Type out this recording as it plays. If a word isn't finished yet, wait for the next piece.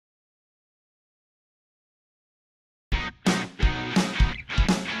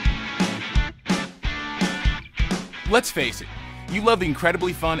Let's face it, you love the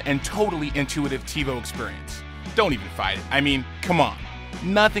incredibly fun and totally intuitive TiVo experience. Don't even fight it. I mean, come on.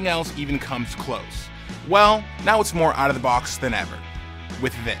 Nothing else even comes close. Well, now it's more out of the box than ever.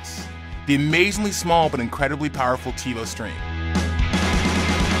 With this, the amazingly small but incredibly powerful TiVo Stream.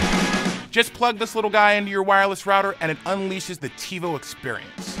 Just plug this little guy into your wireless router and it unleashes the TiVo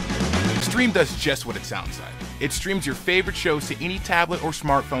experience. Stream does just what it sounds like. It streams your favorite shows to any tablet or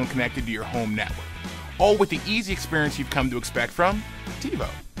smartphone connected to your home network, all with the easy experience you've come to expect from TiVo.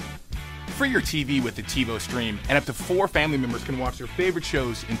 Free your TV with the TiVo Stream, and up to 4 family members can watch their favorite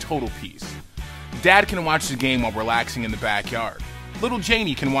shows in total peace. Dad can watch the game while relaxing in the backyard. Little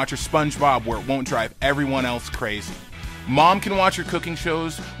Janie can watch her SpongeBob where it won't drive everyone else crazy. Mom can watch her cooking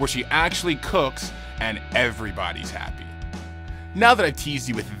shows where she actually cooks and everybody's happy. Now that I've teased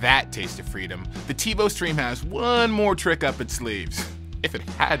you with that taste of freedom, the TiVo Stream has one more trick up its sleeves. If it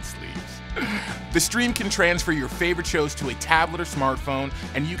had sleeves. The Stream can transfer your favorite shows to a tablet or smartphone,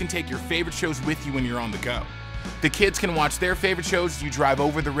 and you can take your favorite shows with you when you're on the go. The kids can watch their favorite shows as you drive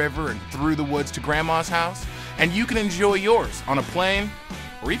over the river and through the woods to grandma's house, and you can enjoy yours on a plane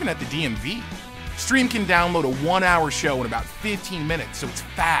or even at the DMV. Stream can download a 1-hour show in about 15 minutes, so it's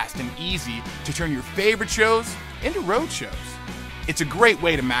fast and easy to turn your favorite shows into road shows. It's a great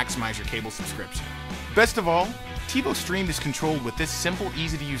way to maximize your cable subscription. Best of all, TiVo Stream is controlled with this simple,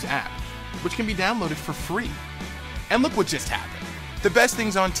 easy-to-use app, which can be downloaded for free. And look what just happened. The best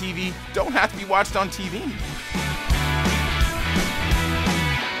things on TV don't have to be watched on TV anymore.